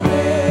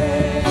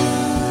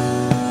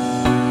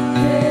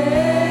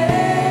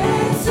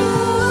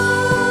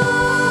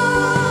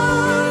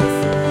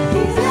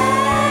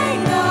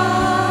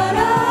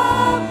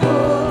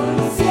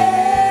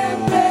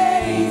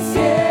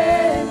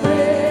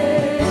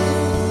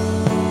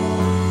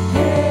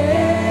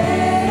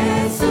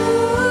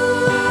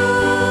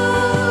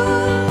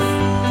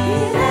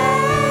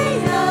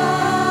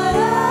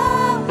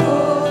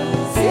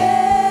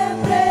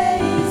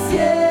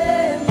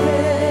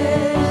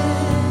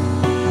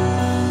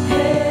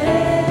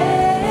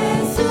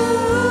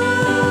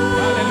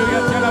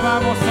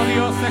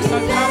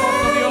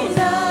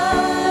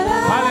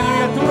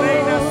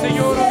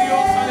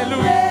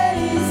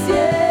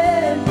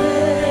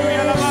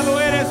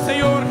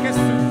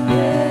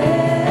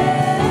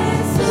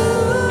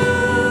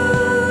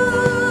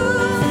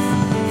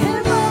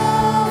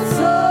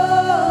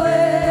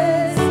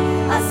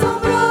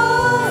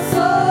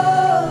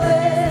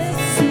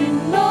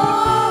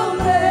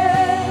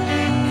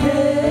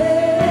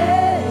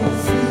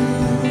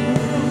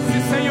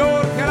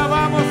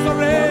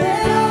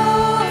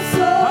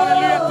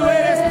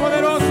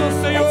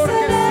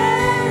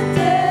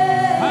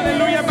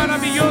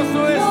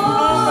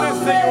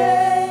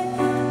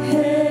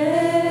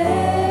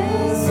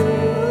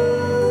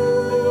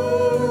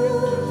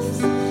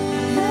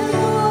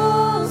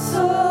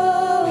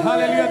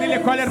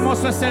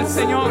hermoso es el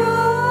Señor.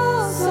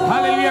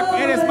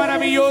 Aleluya, eres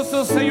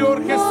maravilloso,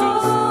 Señor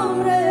Jesús.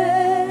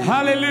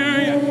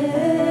 Aleluya.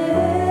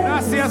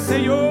 Gracias,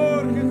 Señor.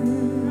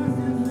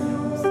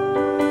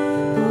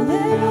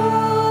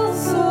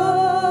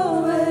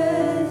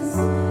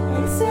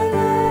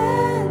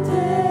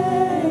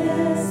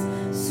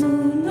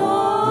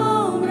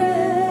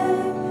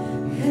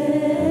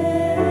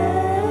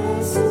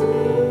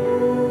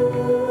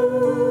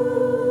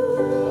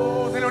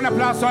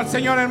 Al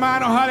Señor,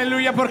 hermanos,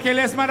 aleluya, porque Él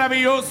es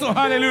maravilloso,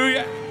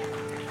 aleluya,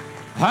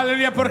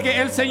 aleluya,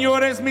 porque el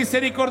Señor es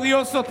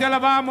misericordioso. Te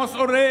alabamos,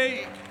 oh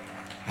Rey,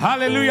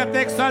 aleluya,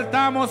 te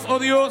exaltamos, oh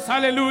Dios,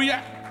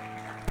 aleluya.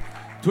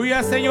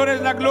 Tuya, Señor,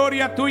 es la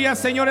gloria, tuya,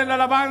 Señor, es la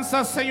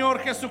alabanza, Señor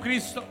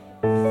Jesucristo,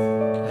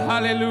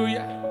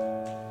 aleluya.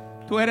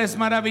 Tú eres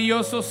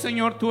maravilloso,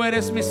 Señor, tú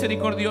eres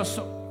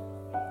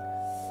misericordioso,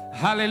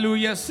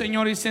 aleluya,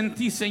 Señor, y sin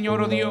ti,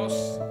 Señor, oh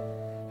Dios,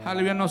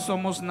 aleluya, no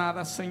somos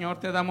nada, Señor.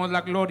 Te damos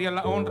la gloria,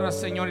 la honra,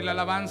 Señor, y la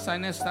alabanza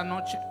en esta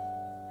noche.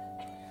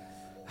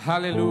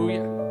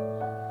 Aleluya,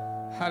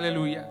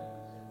 aleluya.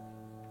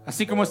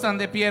 Así como están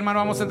de pie, hermano,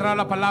 vamos a entrar a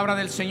la palabra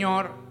del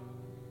Señor.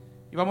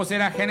 Y vamos a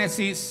ir a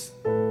Génesis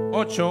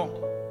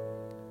 8,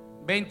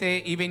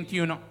 20 y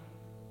 21.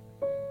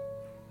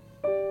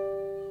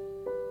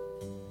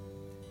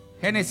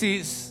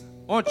 Génesis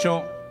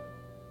 8,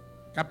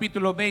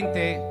 capítulo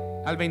 20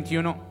 al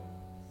 21.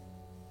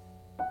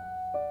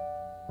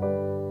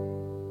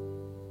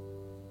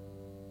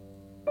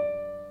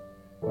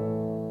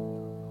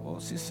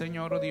 Sí,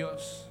 Señor, oh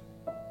Dios,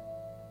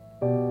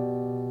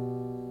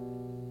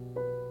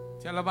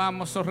 te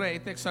alabamos, oh Rey,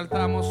 te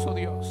exaltamos, oh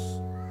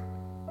Dios.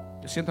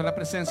 Yo siento la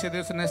presencia de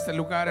Dios en este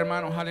lugar,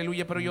 hermanos,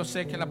 aleluya. Pero yo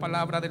sé que la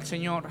palabra del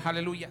Señor,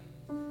 aleluya,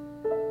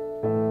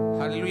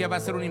 aleluya, va a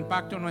hacer un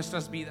impacto en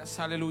nuestras vidas,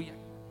 aleluya.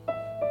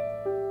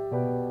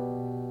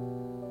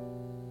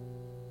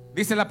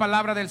 Dice la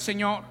palabra del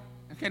Señor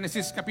en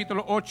Génesis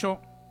capítulo 8,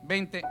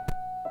 20.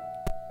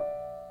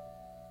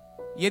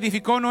 Y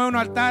edificó Noé un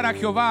altar a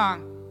Jehová,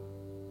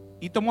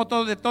 y tomó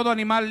de todo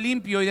animal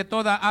limpio y de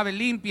toda ave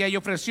limpia, y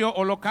ofreció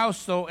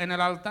holocausto en el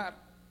altar.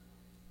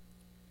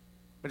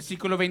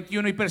 Versículo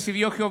 21. Y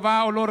percibió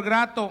Jehová olor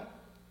grato,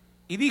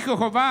 y dijo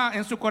Jehová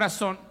en su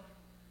corazón: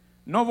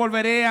 no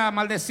volveré a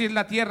maldecir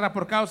la tierra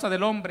por causa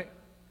del hombre,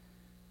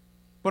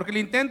 porque el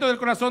intento del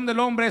corazón del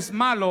hombre es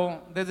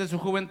malo desde su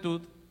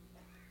juventud,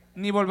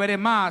 ni volveré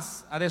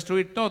más a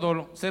destruir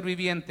todo ser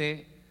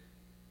viviente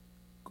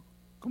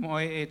como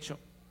he hecho.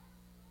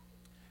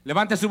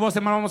 Levante su voz,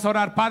 hermano, vamos a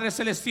orar. Padre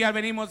celestial,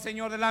 venimos,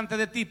 Señor, delante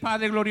de ti,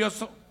 Padre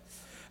glorioso.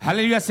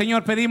 Aleluya,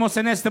 Señor, pedimos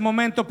en este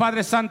momento,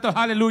 Padre santo,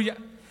 aleluya,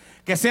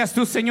 que seas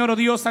tú, Señor, oh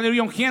Dios,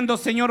 aleluya, ungiendo,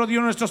 Señor, oh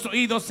Dios, nuestros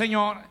oídos,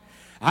 Señor.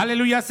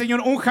 Aleluya, Señor,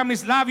 unja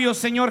mis labios,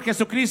 Señor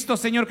Jesucristo,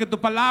 Señor, que tu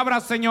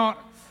palabra, Señor,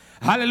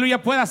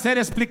 aleluya, pueda ser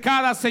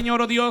explicada, Señor,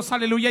 oh Dios,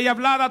 aleluya, y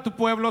hablada a tu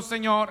pueblo,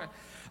 Señor.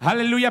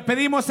 Aleluya,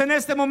 pedimos en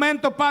este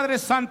momento, Padre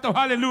santo,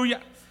 aleluya,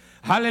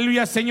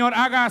 aleluya, Señor,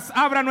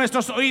 abra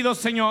nuestros oídos,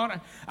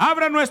 Señor,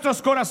 abra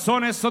nuestros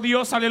corazones, oh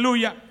Dios,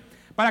 aleluya,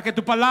 para que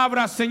tu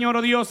palabra, Señor,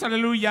 oh Dios,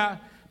 aleluya,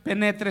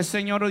 penetre,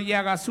 Señor, y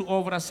haga su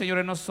obra, Señor,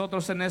 en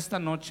nosotros en esta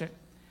noche.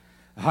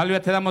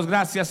 Aleluya, te damos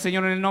gracias,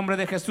 Señor, en el nombre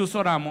de Jesús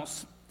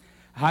oramos.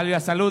 Aleluya,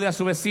 salude a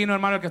su vecino,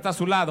 hermano, que está a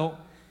su lado,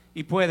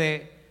 y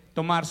puede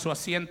tomar su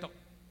asiento.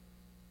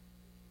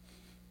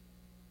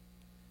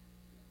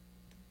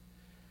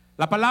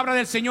 La palabra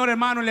del Señor,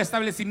 hermano, el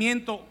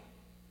establecimiento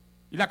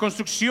y la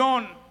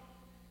construcción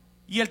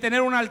y el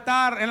tener un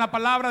altar en la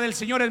palabra del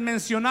Señor es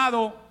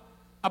mencionado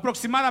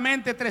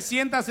aproximadamente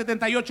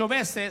 378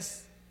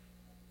 veces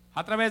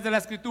a través de la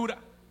Escritura.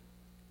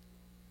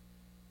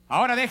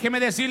 Ahora déjeme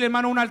decirle,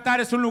 hermano, un altar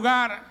es un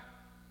lugar,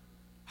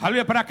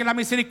 aleluya, para que la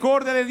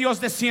misericordia de Dios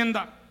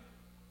descienda.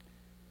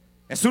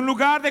 Es un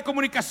lugar de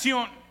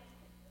comunicación.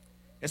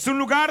 Es un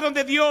lugar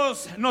donde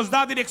Dios nos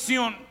da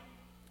dirección.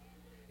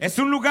 Es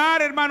un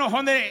lugar, hermano,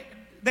 donde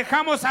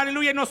dejamos,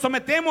 aleluya, y nos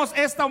sometemos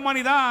esta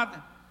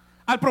humanidad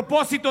al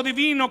propósito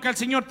divino que el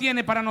Señor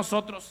tiene para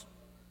nosotros.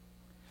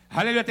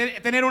 Aleluya,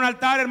 tener un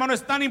altar, hermano,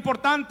 es tan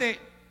importante,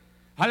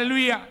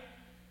 aleluya,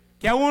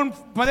 que aún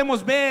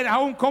podemos ver,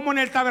 aún como en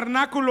el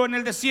tabernáculo en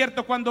el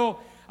desierto,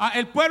 cuando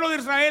el pueblo de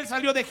Israel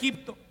salió de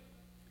Egipto,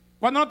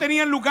 cuando no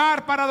tenían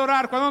lugar para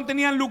adorar, cuando no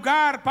tenían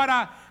lugar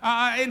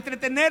para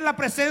entretener la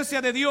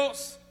presencia de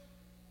Dios.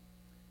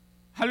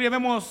 Aleluya,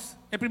 vemos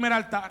el primer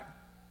altar.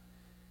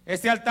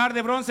 Este altar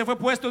de bronce fue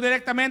puesto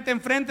directamente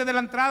enfrente de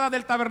la entrada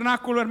del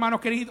tabernáculo, hermano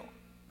querido.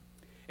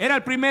 Era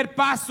el primer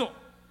paso,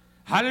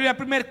 aleluya, la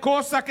primera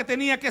cosa que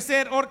tenía que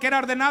ser, que era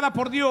ordenada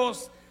por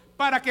Dios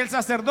para que el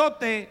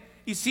sacerdote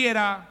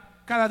hiciera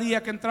cada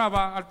día que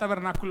entraba al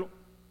tabernáculo.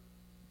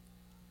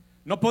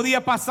 No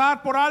podía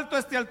pasar por alto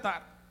este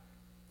altar.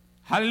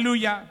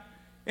 Aleluya.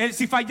 Él,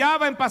 si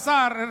fallaba en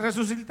pasar,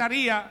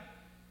 resucitaría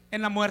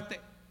en la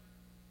muerte.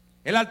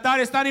 El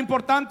altar es tan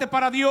importante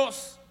para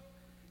Dios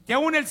que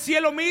aún el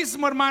cielo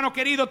mismo, hermano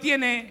querido,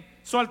 tiene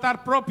su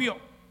altar propio.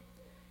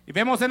 Y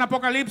vemos en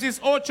Apocalipsis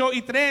 8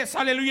 y 3,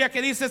 aleluya,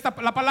 que dice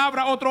la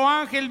palabra: otro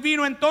ángel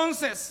vino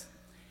entonces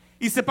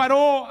y se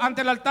paró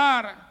ante el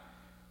altar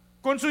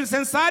con su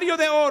incensario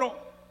de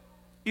oro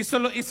y se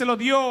lo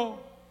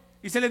dio,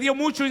 y se le dio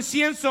mucho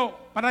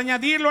incienso para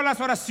añadirlo a las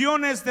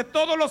oraciones de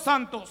todos los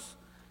santos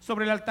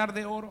sobre el altar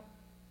de oro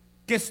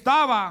que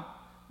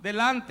estaba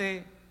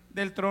delante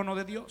del trono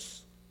de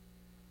Dios.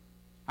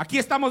 Aquí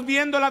estamos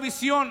viendo la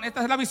visión.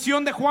 Esta es la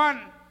visión de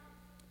Juan.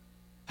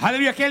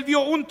 Aleluya, que él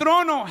vio un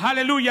trono,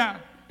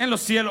 aleluya, en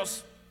los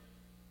cielos.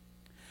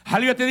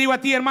 Aleluya, te digo a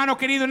ti, hermano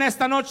querido, en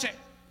esta noche,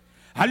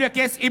 aleluya,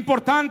 que es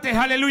importante,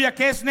 aleluya,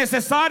 que es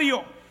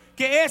necesario,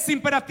 que es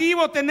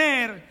imperativo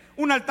tener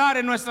un altar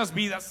en nuestras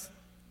vidas.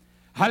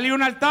 Aleluya,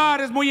 un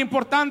altar es muy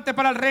importante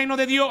para el reino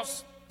de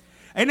Dios.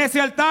 En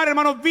ese altar,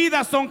 hermanos,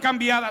 vidas son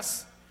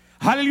cambiadas.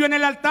 Aleluya, en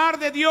el altar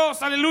de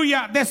Dios,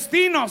 aleluya,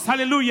 destinos,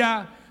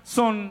 aleluya,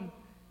 son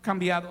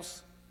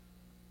cambiados.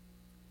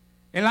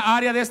 En la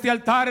área de este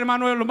altar,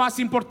 hermano, lo más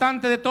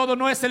importante de todo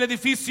no es el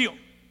edificio.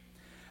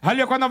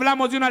 Aleluya, cuando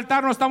hablamos de un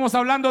altar no estamos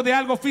hablando de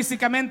algo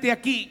físicamente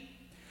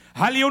aquí.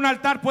 Aleluya, un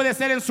altar puede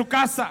ser en su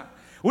casa,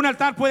 un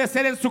altar puede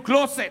ser en su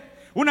closet,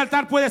 un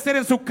altar puede ser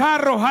en su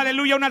carro.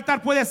 Aleluya, un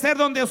altar puede ser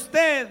donde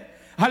usted,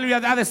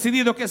 aleluya, ha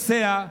decidido que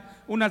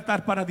sea un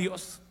altar para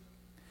Dios.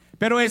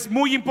 Pero es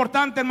muy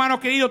importante, hermano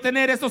querido,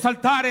 tener estos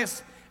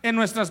altares en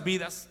nuestras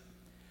vidas.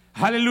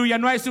 Aleluya,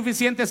 no hay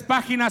suficientes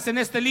páginas en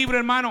este libro,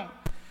 hermano.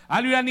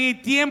 Aleluya, ni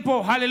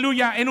tiempo,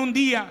 aleluya, en un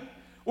día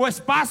o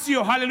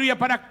espacio, aleluya,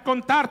 para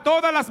contar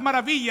todas las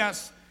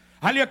maravillas,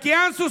 aleluya, que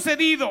han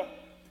sucedido,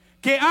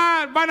 que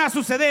van a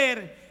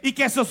suceder y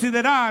que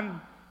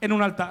sucederán en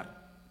un altar.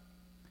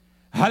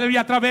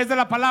 Aleluya, a través de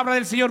la palabra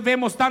del Señor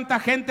vemos tanta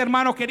gente,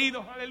 hermano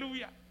querido,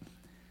 aleluya,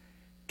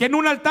 que en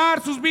un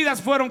altar sus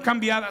vidas fueron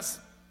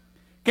cambiadas,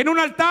 que en un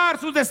altar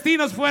sus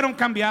destinos fueron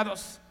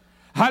cambiados.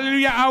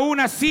 Aleluya, aún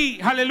así,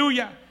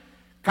 aleluya,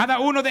 cada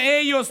uno de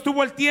ellos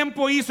tuvo el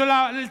tiempo, hizo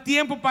el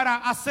tiempo para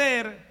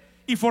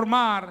hacer y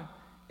formar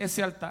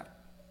ese altar.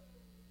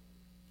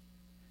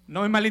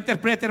 No me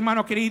malinterprete,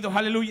 hermano querido,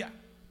 aleluya.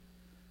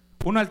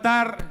 Un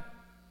altar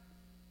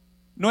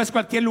no es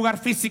cualquier lugar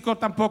físico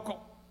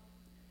tampoco.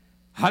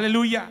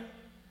 Aleluya.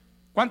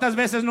 ¿Cuántas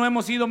veces no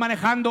hemos ido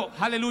manejando,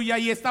 aleluya,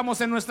 y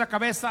estamos en nuestra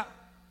cabeza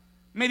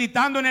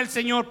meditando en el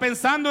Señor,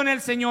 pensando en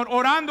el Señor,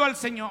 orando al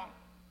Señor?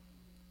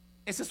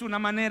 Esa es una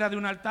manera de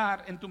un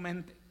altar en tu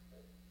mente.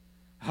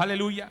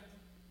 Aleluya.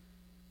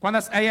 Cuando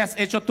hayas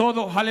hecho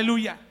todo,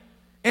 aleluya,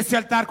 ese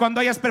altar,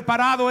 cuando hayas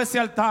preparado ese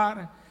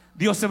altar,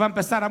 Dios se va a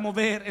empezar a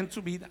mover en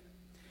tu vida.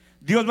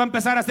 Dios va a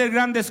empezar a hacer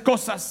grandes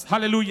cosas.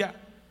 Aleluya.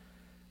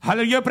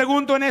 Aleluya. Yo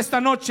pregunto en esta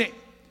noche,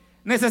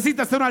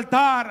 ¿necesitas un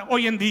altar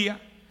hoy en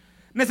día?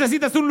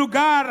 ¿Necesitas un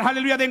lugar,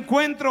 aleluya, de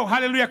encuentro,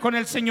 aleluya, con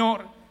el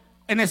Señor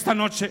en esta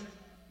noche?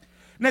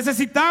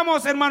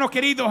 Necesitamos, hermano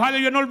querido,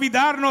 aleluya, no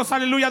olvidarnos,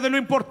 aleluya, de lo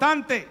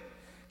importante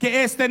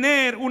que es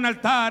tener un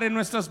altar en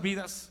nuestras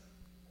vidas.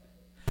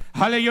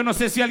 Aleluya, yo no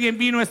sé si alguien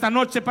vino esta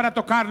noche para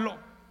tocarlo.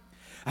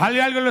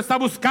 Aleluya, alguien lo está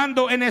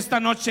buscando en esta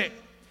noche.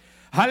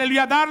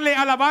 Aleluya, darle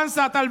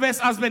alabanza tal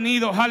vez has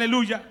venido,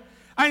 aleluya,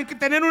 a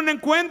tener un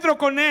encuentro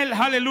con Él,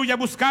 aleluya, a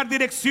buscar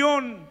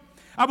dirección,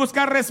 a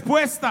buscar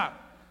respuesta,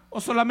 o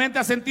solamente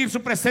a sentir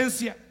su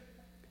presencia.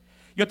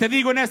 Yo te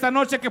digo en esta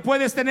noche que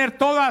puedes tener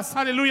todas,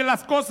 aleluya,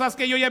 las cosas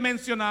que yo ya he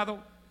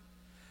mencionado.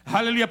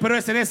 Aleluya, pero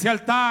es en ese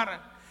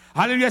altar,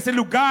 aleluya, es el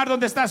lugar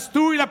donde estás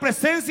tú y la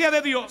presencia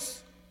de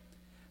Dios,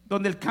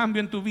 donde el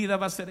cambio en tu vida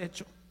va a ser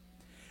hecho.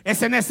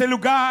 Es en ese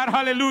lugar,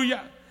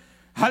 aleluya,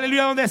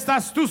 aleluya, donde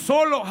estás tú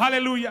solo,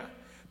 aleluya,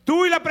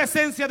 tú y la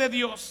presencia de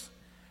Dios,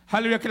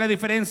 aleluya, que la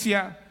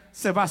diferencia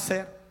se va a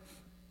hacer.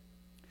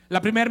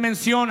 La primera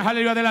mención,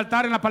 aleluya, del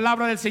altar en la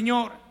palabra del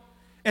Señor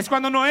es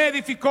cuando Noé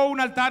edificó un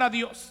altar a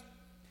Dios.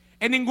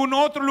 En ningún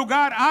otro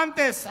lugar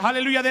antes,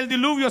 aleluya, del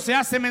diluvio se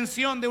hace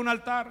mención de un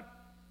altar.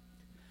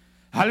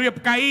 Aleluya,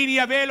 Caín y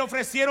Abel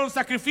ofrecieron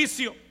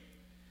sacrificio,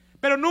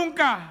 pero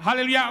nunca,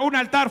 aleluya, un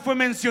altar fue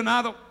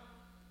mencionado.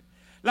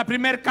 La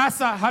primera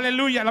casa,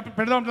 aleluya, la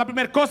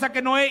primera cosa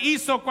que Noé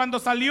hizo cuando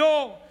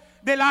salió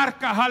del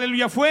arca,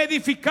 aleluya, fue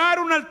edificar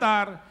un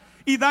altar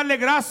y darle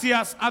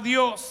gracias a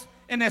Dios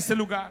en ese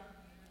lugar.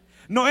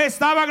 Noé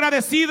estaba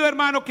agradecido,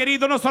 hermano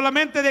querido, no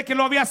solamente de que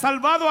lo había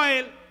salvado a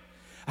él,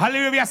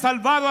 aleluya, había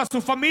salvado a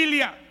su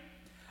familia,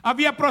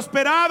 había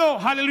prosperado,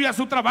 aleluya,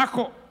 su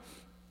trabajo.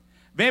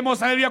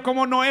 Vemos, aleluya,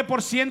 como Noé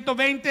por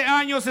 120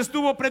 años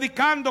estuvo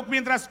predicando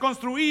mientras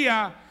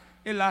construía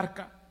el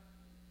arca,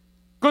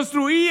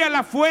 construía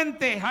la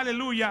fuente,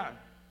 aleluya,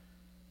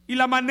 y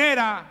la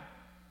manera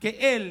que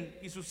él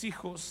y sus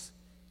hijos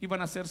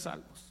iban a ser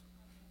salvos.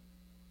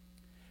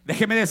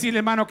 Déjeme decirle,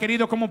 hermano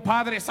querido, como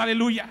padres,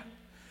 aleluya,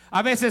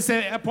 a veces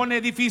se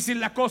pone difícil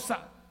la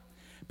cosa,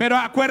 pero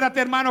acuérdate,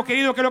 hermano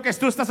querido, que lo que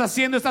tú estás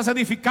haciendo, estás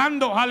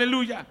edificando,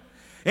 aleluya,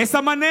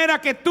 esa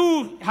manera que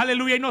tú,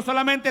 aleluya, y no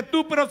solamente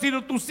tú, pero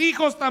sino tus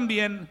hijos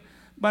también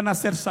van a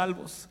ser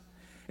salvos.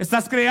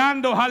 Estás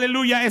creando,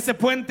 aleluya, ese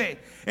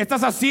puente.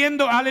 Estás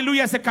haciendo,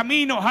 aleluya, ese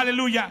camino,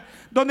 aleluya,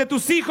 donde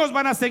tus hijos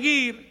van a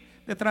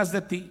seguir detrás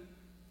de ti.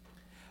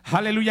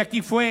 Aleluya,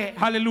 aquí fue,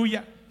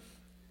 aleluya,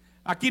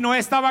 Aquí Noé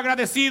estaba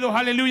agradecido,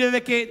 aleluya,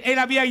 de que él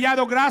había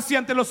hallado gracia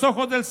ante los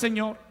ojos del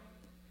Señor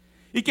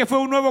y que fue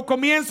un nuevo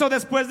comienzo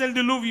después del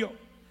diluvio.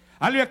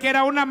 Aleluya, que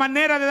era una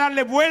manera de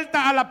darle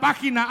vuelta a la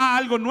página a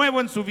algo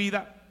nuevo en su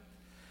vida.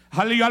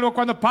 Aleluya, algo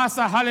cuando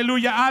pasa,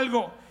 aleluya,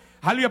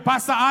 aleluya,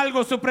 pasa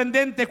algo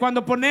sorprendente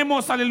cuando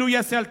ponemos,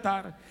 aleluya, ese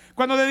altar.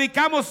 Cuando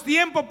dedicamos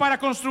tiempo para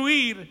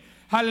construir,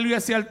 aleluya,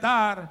 ese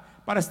altar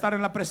para estar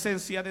en la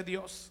presencia de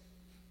Dios.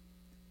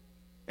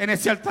 En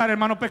ese altar,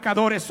 hermanos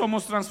pecadores,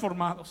 somos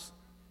transformados.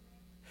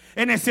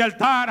 En ese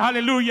altar,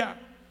 aleluya,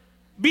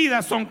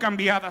 vidas son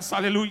cambiadas,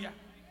 aleluya.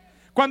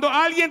 Cuando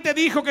alguien te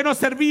dijo que no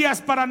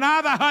servías para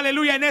nada,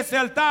 aleluya, en ese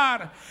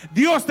altar,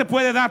 Dios te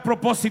puede dar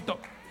propósito.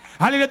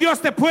 Aleluya,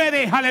 Dios te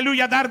puede,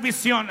 aleluya, dar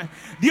visión.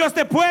 Dios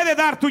te puede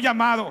dar tu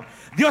llamado.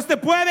 Dios te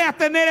puede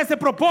tener ese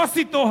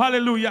propósito,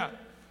 aleluya,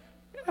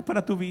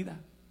 para tu vida.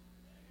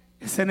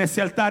 Es en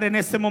ese altar, en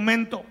ese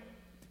momento,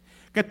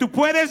 que tú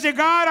puedes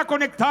llegar a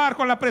conectar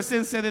con la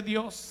presencia de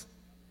Dios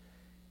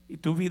y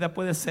tu vida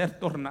puede ser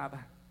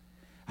tornada.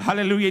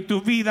 Aleluya, y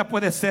tu vida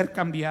puede ser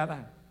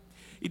cambiada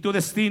y tu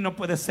destino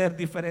puede ser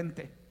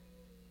diferente.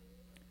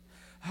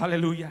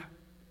 Aleluya.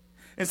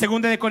 En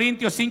 2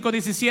 Corintios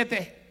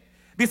 5:17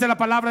 dice la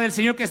palabra del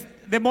Señor que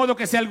de modo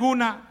que si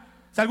alguno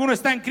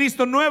está en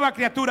Cristo, nueva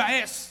criatura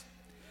es.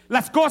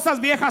 Las cosas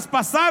viejas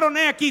pasaron,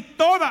 aquí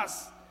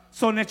todas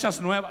son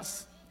hechas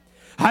nuevas.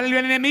 Aleluya,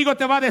 el enemigo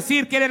te va a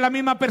decir que eres la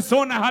misma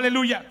persona,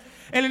 aleluya.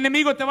 El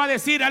enemigo te va a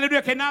decir,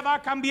 aleluya, que nada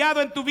ha cambiado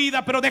en tu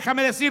vida. Pero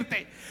déjame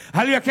decirte,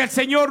 aleluya, que el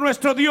Señor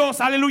nuestro Dios,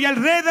 aleluya, el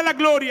Rey de la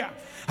Gloria,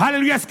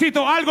 aleluya, ha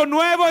escrito algo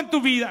nuevo en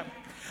tu vida.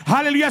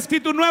 Aleluya, ha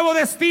escrito un nuevo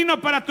destino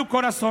para tu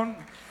corazón.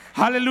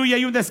 Aleluya,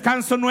 y un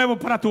descanso nuevo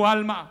para tu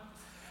alma.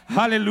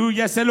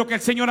 Aleluya, eso es lo que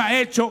el Señor ha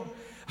hecho,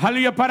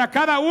 aleluya, para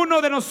cada uno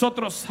de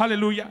nosotros,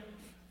 aleluya.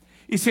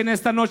 Y si en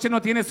esta noche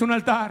no tienes un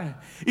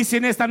altar, y si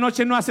en esta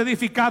noche no has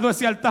edificado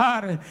ese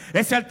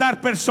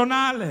altar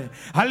personal,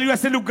 aleluya,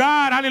 ese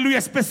lugar, aleluya,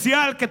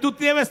 especial que tú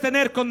debes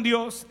tener con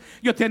Dios,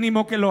 yo te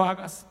animo que lo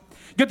hagas.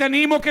 Yo te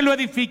animo que lo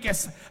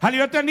edifiques.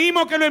 Aleluya, yo te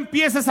animo que lo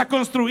empieces a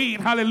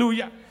construir.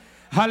 Aleluya,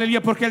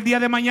 aleluya, porque el día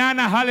de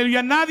mañana,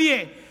 aleluya,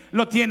 nadie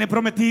lo tiene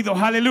prometido.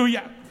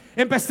 Aleluya,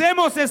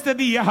 empecemos este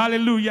día,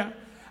 aleluya,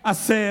 a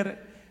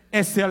hacer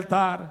ese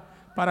altar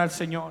para el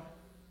Señor.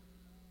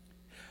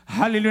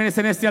 Aleluya, es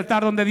en este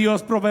altar donde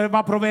Dios va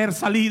a proveer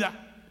salida.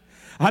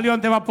 Aleluya,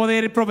 donde va a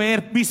poder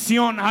proveer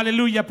visión,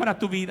 aleluya, para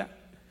tu vida.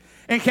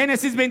 En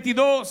Génesis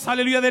 22,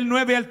 aleluya, del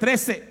 9 al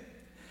 13,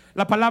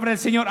 la palabra del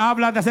Señor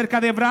habla acerca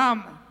de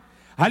Abraham,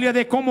 aleluya,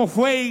 de cómo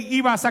fue y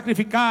iba a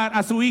sacrificar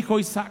a su hijo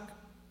Isaac.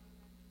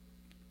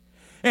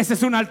 Ese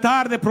es un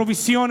altar de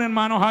provisión,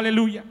 hermanos,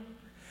 aleluya.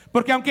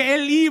 Porque aunque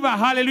él iba,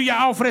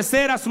 aleluya, a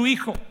ofrecer a su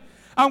hijo,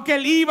 aunque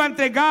él iba a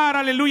entregar,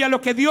 aleluya,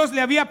 lo que Dios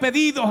le había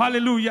pedido,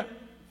 aleluya,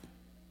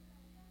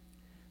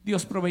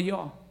 Dios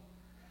proveyó.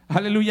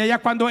 Aleluya, ya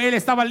cuando él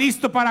estaba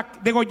listo para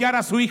degollar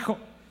a su hijo,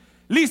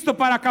 listo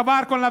para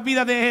acabar con la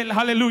vida de él,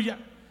 aleluya,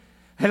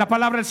 en la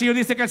palabra del Señor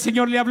dice que el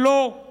Señor le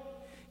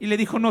habló y le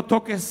dijo: no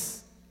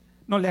toques,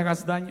 no le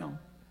hagas daño.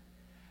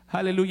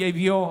 Aleluya, y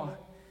vio,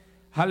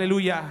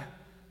 aleluya,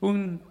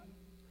 un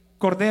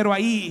cordero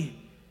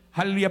ahí,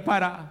 aleluya,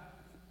 para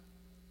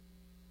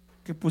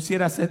que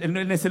pusieras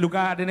en ese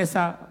lugar, en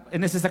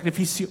ese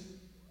sacrificio.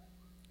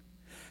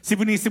 Si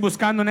viniste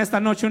buscando en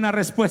esta noche una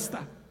respuesta,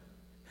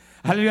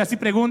 aleluya, si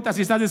preguntas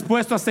si estás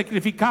dispuesto a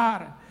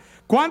sacrificar,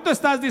 ¿cuánto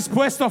estás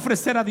dispuesto a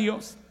ofrecer a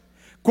Dios?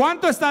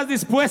 ¿Cuánto estás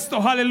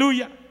dispuesto,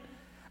 aleluya,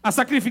 a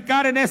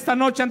sacrificar en esta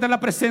noche ante la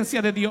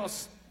presencia de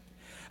Dios?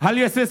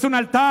 Aleluya, este es un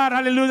altar,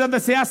 aleluya, donde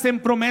se hacen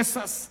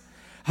promesas.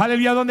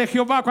 Aleluya, donde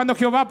cuando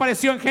Jehová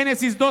apareció en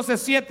Génesis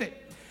 12:7,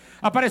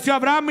 apareció a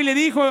Abraham y le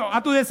dijo: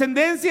 a tu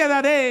descendencia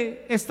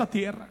daré esta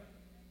tierra.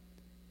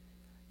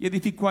 Y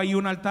edificó ahí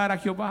un altar a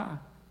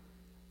Jehová,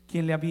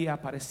 quien le había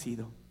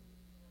aparecido.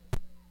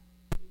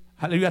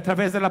 Aleluya, a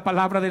través de la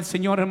palabra del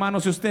Señor,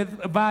 hermanos, si usted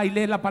va y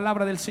lee la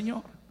palabra del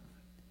Señor,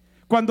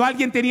 cuando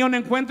alguien tenía un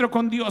encuentro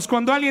con Dios,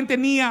 cuando alguien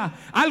tenía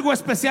algo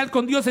especial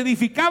con Dios,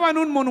 edificaban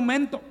un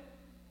monumento,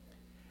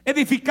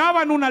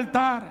 edificaban un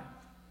altar.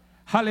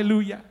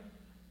 Aleluya,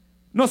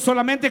 no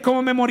solamente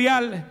como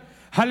memorial,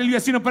 aleluya,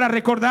 sino para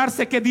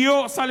recordarse que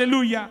Dios,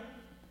 aleluya,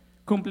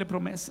 cumple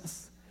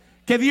promesas,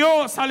 que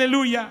Dios,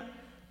 aleluya,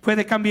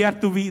 puede cambiar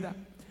tu vida,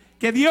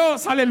 que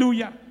Dios,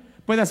 aleluya,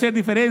 puede hacer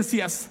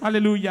diferencias,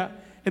 aleluya,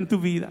 en tu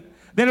vida.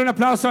 Denle un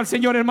aplauso al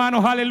Señor,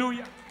 hermanos,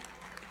 aleluya.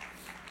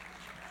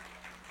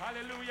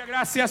 Aleluya,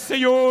 gracias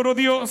Señor, oh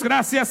Dios,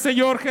 gracias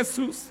Señor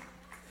Jesús.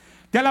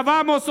 Te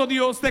alabamos, oh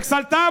Dios, te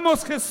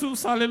exaltamos,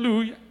 Jesús,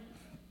 aleluya.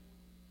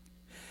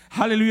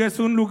 Aleluya, es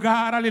un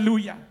lugar,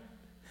 aleluya,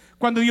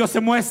 cuando Dios se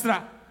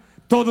muestra,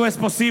 todo es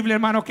posible,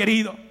 hermano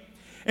querido.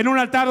 En un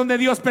altar donde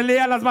Dios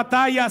pelea las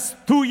batallas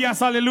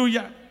tuyas,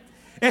 aleluya.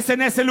 Es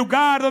en ese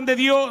lugar donde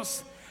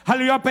Dios,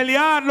 aleluya, va a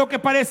pelear lo que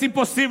parece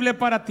imposible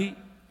para ti.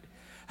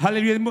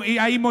 Aleluya, y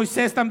ahí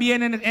Moisés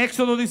también en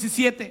Éxodo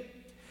 17,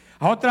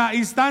 a otra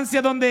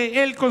instancia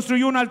donde él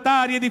construyó un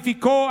altar y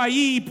edificó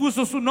ahí y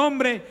puso su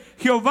nombre,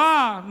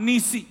 Jehová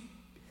Nisi,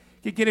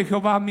 ¿Qué quiere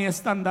Jehová? Mi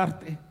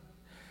estandarte.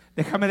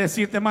 Déjame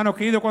decirte, hermano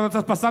querido, cuando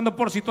estás pasando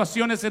por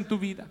situaciones en tu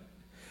vida,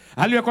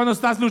 aleluya, cuando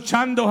estás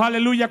luchando,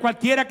 aleluya,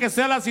 cualquiera que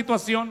sea la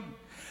situación,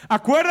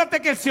 acuérdate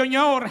que el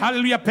Señor,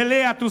 aleluya,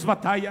 pelea tus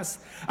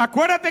batallas.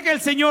 Acuérdate que el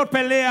Señor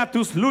pelea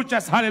tus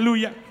luchas,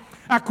 aleluya.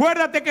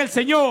 Acuérdate que el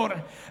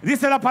Señor,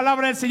 dice la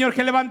palabra del Señor,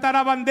 que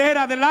levantará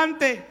bandera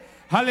delante,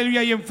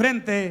 aleluya, y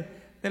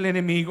enfrente del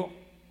enemigo.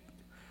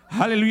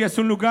 Aleluya, es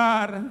un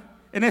lugar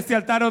en este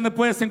altar donde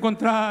puedes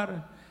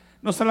encontrar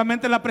no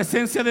solamente la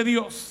presencia de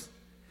Dios,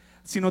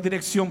 sino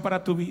dirección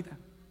para tu vida.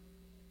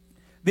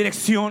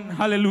 Dirección,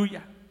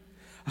 aleluya.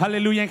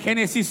 Aleluya, en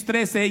Génesis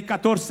 13 y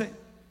 14,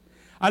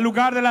 al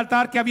lugar del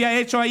altar que había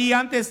hecho ahí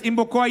antes,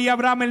 invocó ahí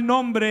Abraham el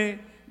nombre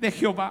de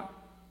Jehová.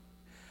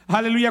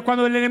 Aleluya,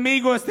 cuando el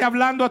enemigo esté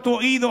hablando a tu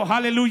oído,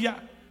 aleluya,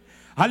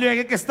 aleluya,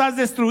 de que estás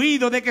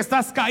destruido, de que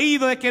estás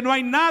caído, de que no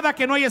hay nada,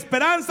 que no hay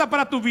esperanza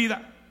para tu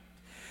vida,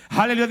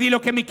 aleluya, di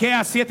lo que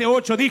Miqueas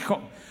 7:8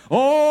 dijo: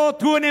 oh,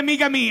 tu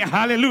enemiga mía,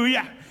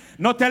 aleluya,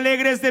 no te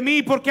alegres de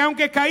mí, porque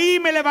aunque caí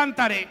me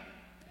levantaré,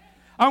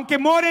 aunque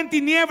more en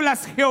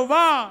tinieblas,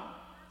 Jehová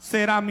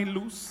será mi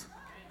luz.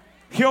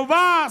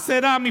 Jehová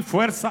será mi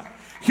fuerza.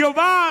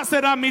 Jehová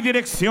será mi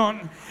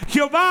dirección.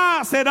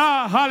 Jehová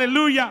será,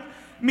 aleluya,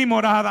 mi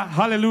morada,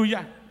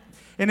 aleluya.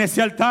 En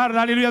ese altar,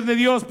 aleluya, de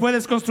Dios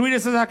puedes construir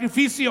ese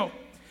sacrificio,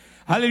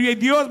 aleluya, y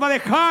Dios va a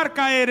dejar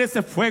caer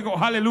ese fuego,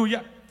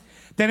 aleluya.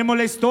 Tenemos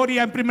la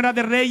historia en Primera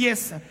de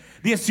Reyes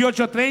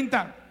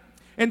 18:30.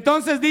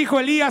 Entonces dijo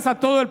Elías a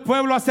todo el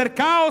pueblo: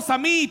 acercaos a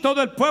mí. Y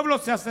todo el pueblo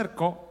se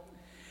acercó,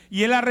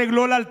 y él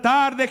arregló el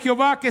altar de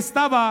Jehová que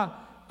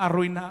estaba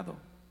arruinado,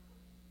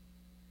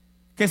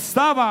 que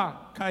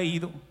estaba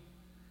caído,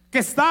 que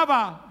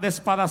estaba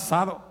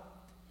despedazado.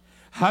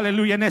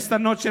 Aleluya, en esta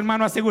noche,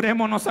 hermano,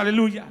 asegurémonos,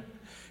 aleluya,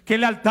 que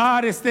el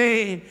altar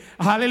esté,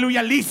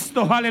 aleluya,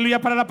 listo,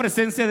 aleluya, para la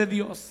presencia de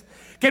Dios.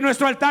 Que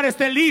nuestro altar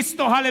esté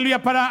listo,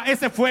 aleluya, para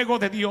ese fuego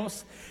de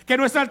Dios. Que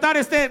nuestro altar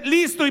esté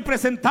listo y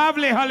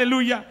presentable,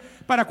 aleluya,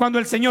 para cuando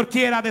el Señor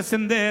quiera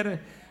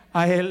descender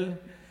a él,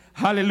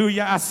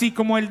 aleluya, así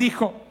como él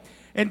dijo.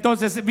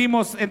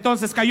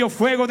 Entonces cayó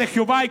fuego de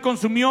Jehová y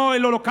consumió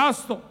el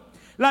holocausto,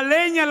 la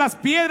leña, las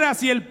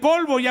piedras y el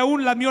polvo, y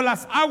aún lamió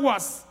las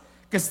aguas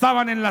que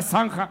estaban en la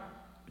zanja.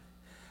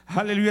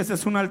 Aleluya, ese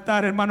es un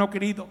altar, hermano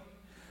querido,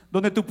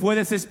 donde tú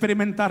puedes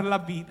experimentar la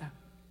vida.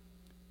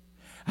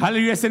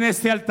 Aleluya, es en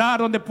este altar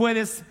donde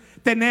puedes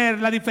tener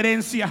la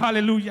diferencia,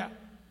 aleluya.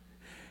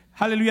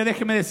 Aleluya,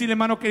 déjeme decirle,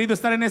 hermano querido,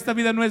 estar en esta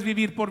vida no es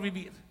vivir por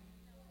vivir.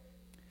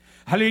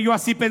 Aleluya, yo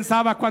así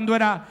pensaba cuando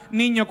era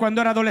niño,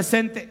 cuando era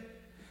adolescente,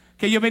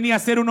 que yo venía a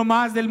ser uno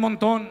más del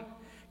montón,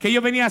 que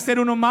yo venía a ser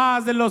uno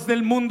más de los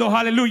del mundo,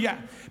 aleluya.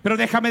 Pero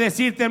déjame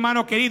decirte,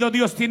 hermano querido,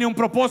 Dios tiene un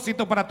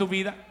propósito para tu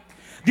vida.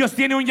 Dios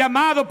tiene un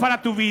llamado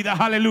para tu vida,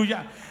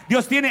 aleluya.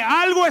 Dios tiene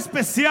algo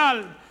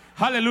especial,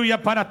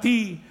 aleluya, para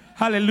ti,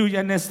 aleluya,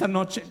 en esta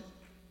noche,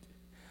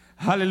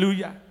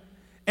 aleluya.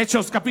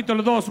 Hechos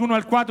capítulo 2, 1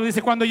 al 4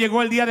 dice: cuando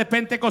llegó el día de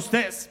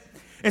Pentecostés,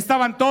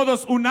 estaban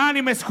todos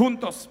unánimes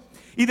juntos,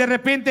 y de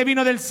repente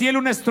vino del cielo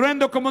un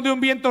estruendo como de un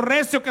viento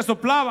recio que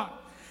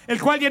soplaba,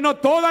 el cual llenó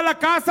toda la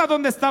casa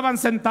donde estaban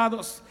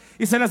sentados,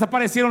 y se les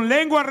aparecieron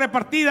lenguas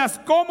repartidas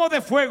como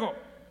de fuego,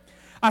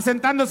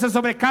 asentándose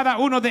sobre cada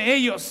uno de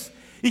ellos,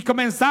 y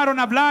comenzaron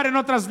a hablar en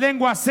otras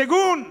lenguas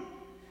según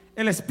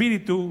el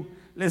Espíritu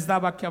les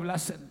daba que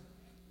hablasen.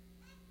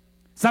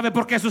 ¿Sabe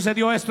por qué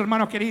sucedió esto,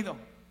 hermano querido?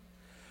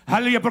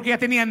 Aleluya, porque ya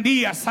tenían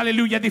días,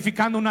 aleluya,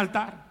 edificando un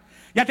altar.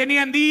 Ya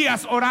tenían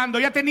días orando,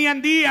 ya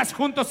tenían días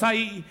juntos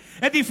ahí,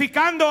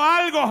 edificando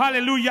algo,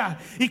 aleluya.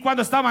 Y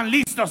cuando estaban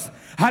listos,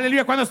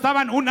 aleluya, cuando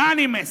estaban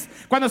unánimes,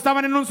 cuando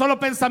estaban en un solo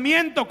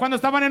pensamiento, cuando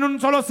estaban en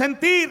un solo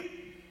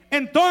sentir,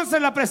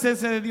 entonces la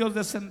presencia de Dios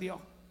descendió.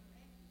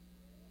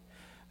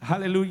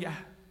 Aleluya.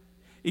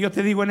 Y yo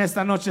te digo, en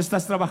esta noche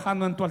estás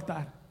trabajando en tu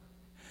altar.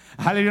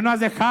 Aleluya, no has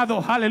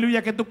dejado,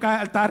 aleluya, que tu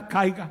altar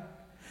caiga.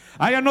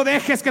 Ay, no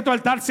dejes que tu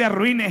altar se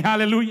arruine,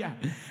 aleluya.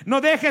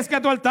 No dejes que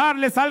a tu altar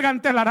le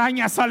salgan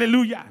telarañas,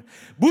 aleluya.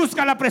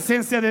 Busca la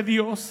presencia de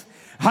Dios,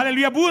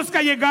 aleluya.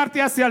 Busca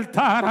llegarte a ese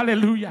altar,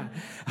 aleluya.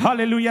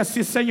 Aleluya,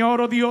 sí,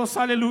 Señor, oh Dios,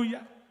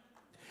 aleluya.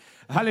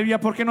 Aleluya,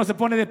 ¿por qué no se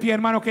pone de pie,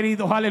 hermano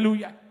querido?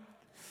 Aleluya.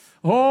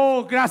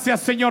 Oh,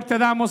 gracias, Señor, te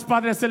damos,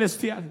 Padre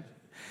Celestial.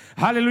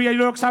 Aleluya, y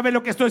luego sabe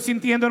lo que estoy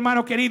sintiendo,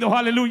 hermano querido,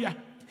 aleluya.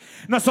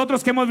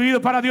 Nosotros que hemos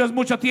vivido para Dios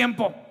mucho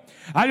tiempo,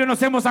 aleluya,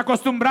 nos hemos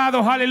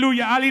acostumbrado,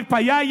 aleluya, al ir para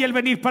allá y el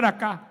venir para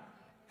acá.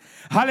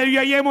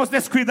 Aleluya, y hemos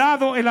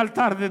descuidado el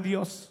altar de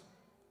Dios.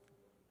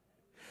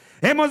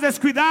 Hemos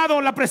descuidado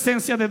la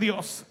presencia de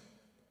Dios.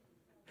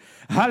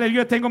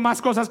 Aleluya, tengo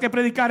más cosas que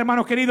predicar,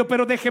 hermano querido,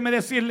 pero déjeme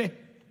decirle,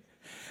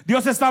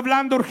 Dios está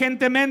hablando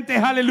urgentemente,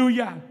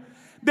 aleluya,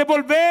 de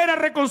volver a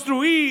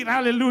reconstruir,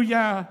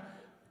 aleluya,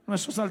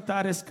 nuestros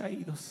altares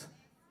caídos,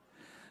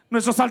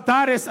 nuestros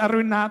altares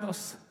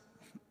arruinados.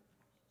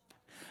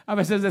 A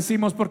veces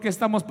decimos: ¿por qué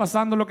estamos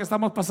pasando lo que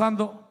estamos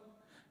pasando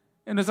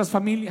en nuestras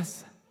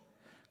familias,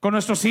 con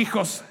nuestros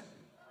hijos?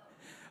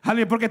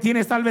 Aleluya, porque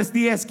tienes tal vez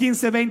 10,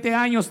 15, 20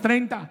 años,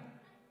 30,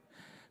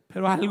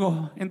 Pero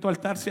algo en tu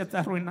altar se está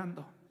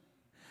arruinando.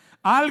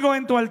 Algo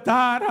en tu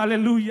altar,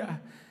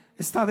 aleluya,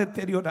 está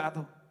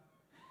deteriorado.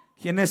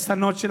 Y en esta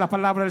noche la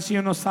palabra del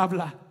Señor nos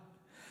habla,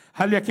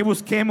 aleluya, que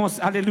busquemos,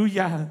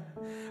 aleluya,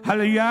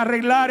 aleluya,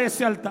 arreglar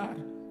ese altar,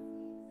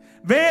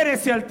 ver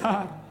ese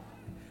altar,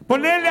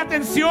 ponerle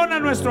atención a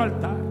nuestro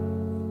altar.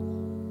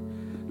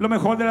 Lo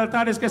mejor del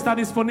altar es que está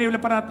disponible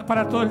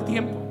para todo el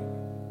tiempo.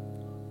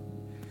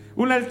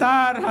 Un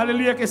altar,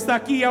 aleluya, que está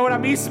aquí ahora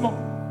mismo.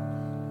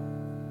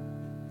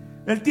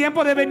 El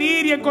tiempo de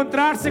venir y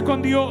encontrarse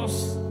con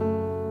Dios,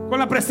 con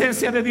la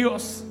presencia de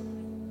Dios.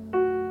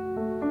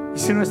 Y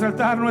si nuestro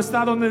altar no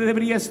está donde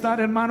debería estar,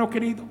 hermano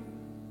querido,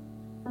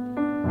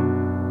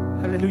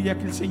 aleluya,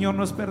 que el Señor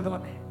nos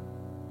perdone.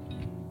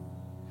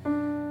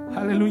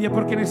 Aleluya,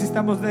 porque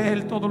necesitamos de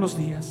Él todos los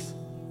días.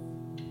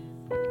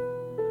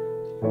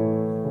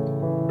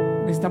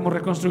 Necesitamos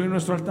reconstruir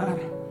nuestro altar.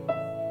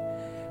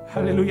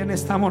 Aleluya,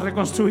 necesitamos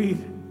reconstruir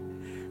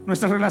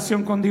nuestra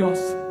relación con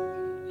Dios.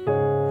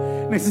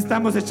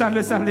 Necesitamos echarle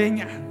esa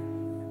leña.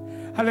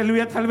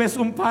 Aleluya, tal vez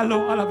un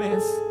palo a la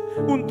vez,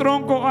 un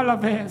tronco a la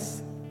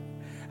vez.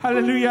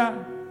 Aleluya,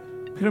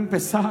 pero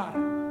empezar.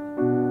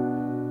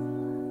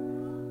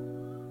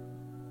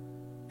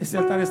 Ese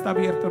altar está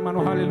abierto,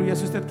 hermano. Aleluya,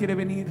 si usted quiere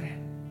venir,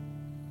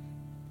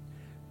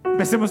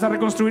 empecemos a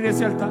reconstruir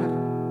ese altar.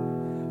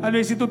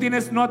 Aleluya, si tú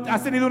no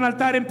has tenido un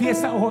altar,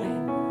 empieza hoy.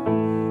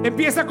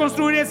 Empieza a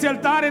construir ese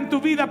altar en tu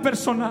vida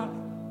personal.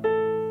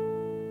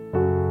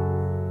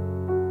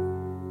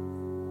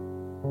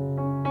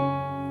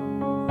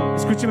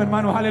 Escúcheme,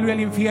 hermano, aleluya, el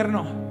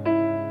infierno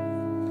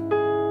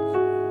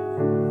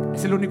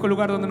es el único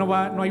lugar donde no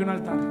hay un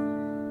altar.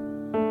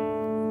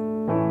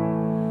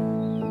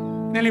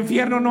 En el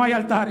infierno no hay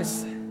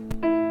altares.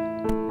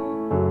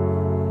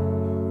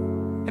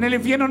 En el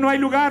infierno no hay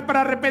lugar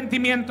para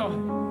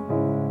arrepentimiento.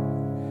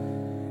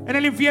 En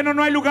el infierno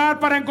no hay lugar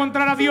para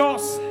encontrar a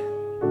Dios,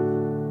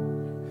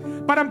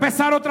 para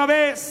empezar otra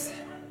vez,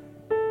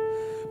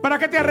 para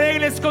que te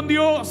arregles con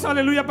Dios,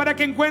 aleluya, para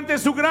que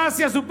encuentres su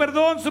gracia, su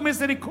perdón, su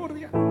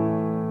misericordia.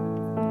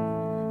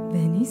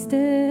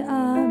 Veniste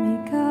a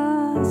mi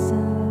casa,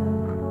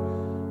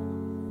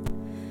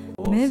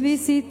 me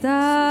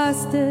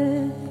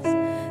visitaste,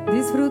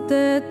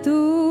 disfruté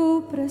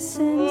tu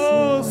presencia.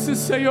 Oh, sí,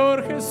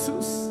 Señor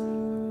Jesús.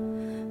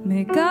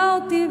 Me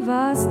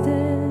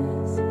cautivaste,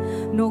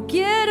 no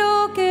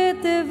quiero que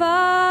te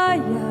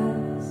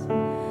vayas,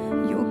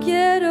 yo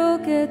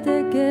quiero que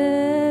te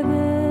quedes.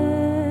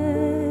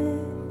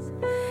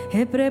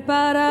 He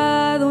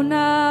preparado un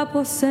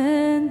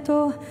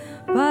aposento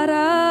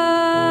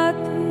para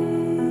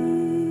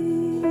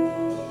ti,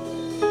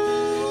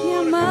 mi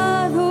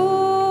amado.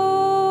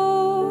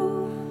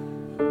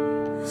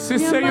 Sí,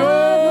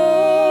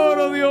 Señor,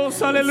 oh Dios,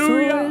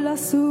 aleluya. Soy la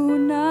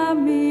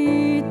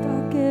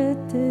tsunamita que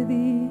te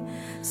di,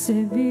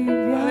 se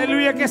vive.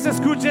 Aleluya, que se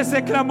escuche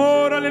ese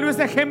clamor, aleluya,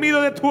 ese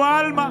gemido de tu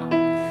alma.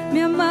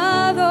 Mi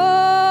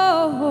amado,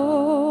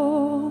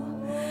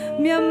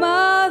 mi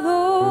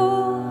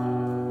amado,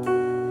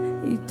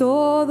 y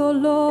todo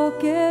lo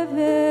que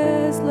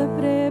ves lo he